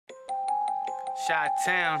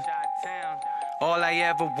Chi-town. All I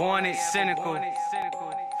ever wanted, cynical.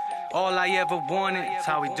 All I ever wanted, that's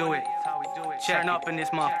how we do it. Turn up in this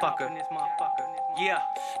motherfucker. Yeah.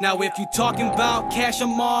 Now if you talking about cash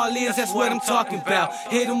on all is, that's what I'm talking about.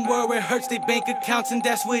 Hit them where it hurts, they bank accounts, and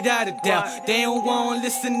that's without a doubt. They don't want to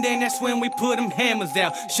listen, then that's when we put them hammers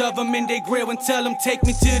out. Shove them in their grill and tell them take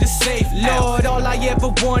me to the safe. Lord, all I ever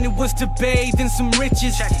wanted was to bathe in some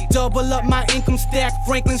riches. Double up my income stack,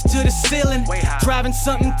 Franklin's to the ceiling. Driving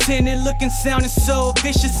something tinted, looking, sounding so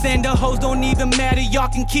vicious. And the hoes don't even matter, y'all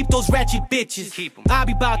can keep those ratchet bitches. I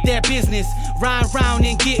be about that business, riding round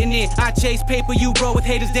and getting it. I chase paper, you roll with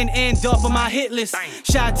haters, then end up on my hit list.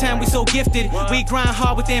 Chi-town, we so gifted, we grind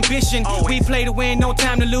hard with ambition. We play to win, no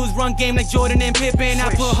time to lose, run game like Jordan and Pippen. I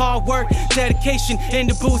put hard work, dedication in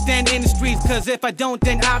the booth and in the streets. Cause if I don't,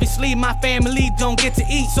 then obviously my family don't get to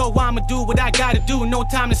eat. So I'ma do what I gotta do, no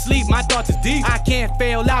time to sleep, my thoughts is deep. I can't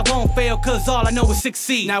fail, I won't fail, cause all I know is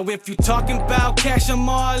succeed. Now if you talking about cash on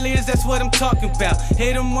all is, that's what I'm talking about.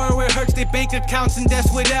 Hit them where it hurts, they bank accounts, and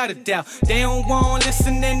that's without a doubt. They don't want to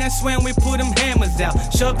listen, then that's when we put them hammers out.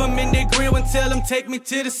 Shove them in their grill and tell them take me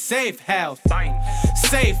to the safe house.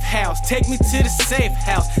 Safe house, take me to the safe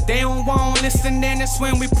house. They don't want to listen, then that's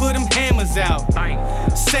when we put them hammers out.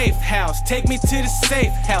 Safe house, take me to the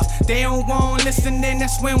safe house. They don't want to listen, then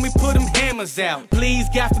that's when we put them hammers out. Please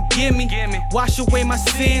God forgive me, wash away my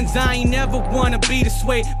sins. I ain't never wanna be this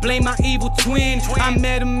way, blame my evil twin. I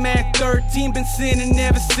met him at 13, been sinning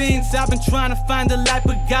ever since. I've been trying to find the light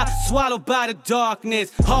but got swallowed by the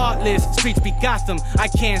darkness. Heartless, streets be Gotham, I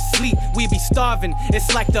can't sleep, we be starving.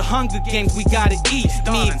 It's like the Hunger Games, we gotta eat.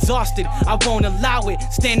 Me exhausted, I won't allow it.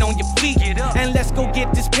 Stand on your feet, and let's go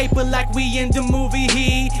get this paper like we in the movie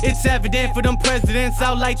Heat. It's evident for them presidents,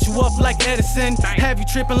 I'll light you up like Edison. Have you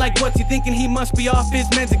tripping like what's he thinking, he must be off his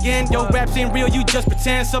meds again. Yo, raps ain't real, you just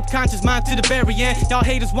pretend. Subconscious mind to the very end. Y'all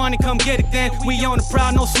haters wanna come get it then. We on the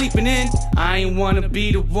prowl, no sleeping in. I ain't wanna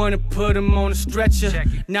be the one to put him on a stretcher.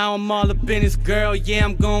 Now I'm all up in his girl, yeah,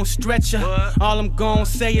 I'm gon' stretch her. All I'm gon'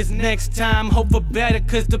 say is next time, hope for better,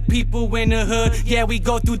 cause the people in the hood, yeah, we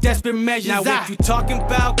go through desperate measures. Now if you talking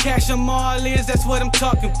about cash on all is, that's what I'm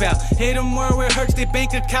talking about. Hit them where it hurts, they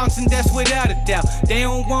bank accounts, and that's without a doubt. They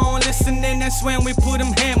don't want to listen, then that's when we put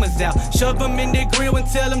them hammers out. Shove them in their grill and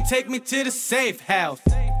tell them take me to the safe house.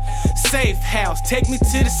 Safe house, take me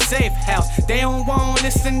to the safe house. They don't want to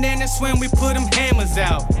listen, then that's when we put them hammers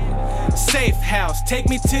out. Safe house, take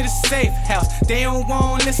me to the safe house. They don't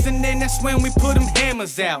want to listen, then that's when we put them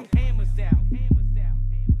hammers out.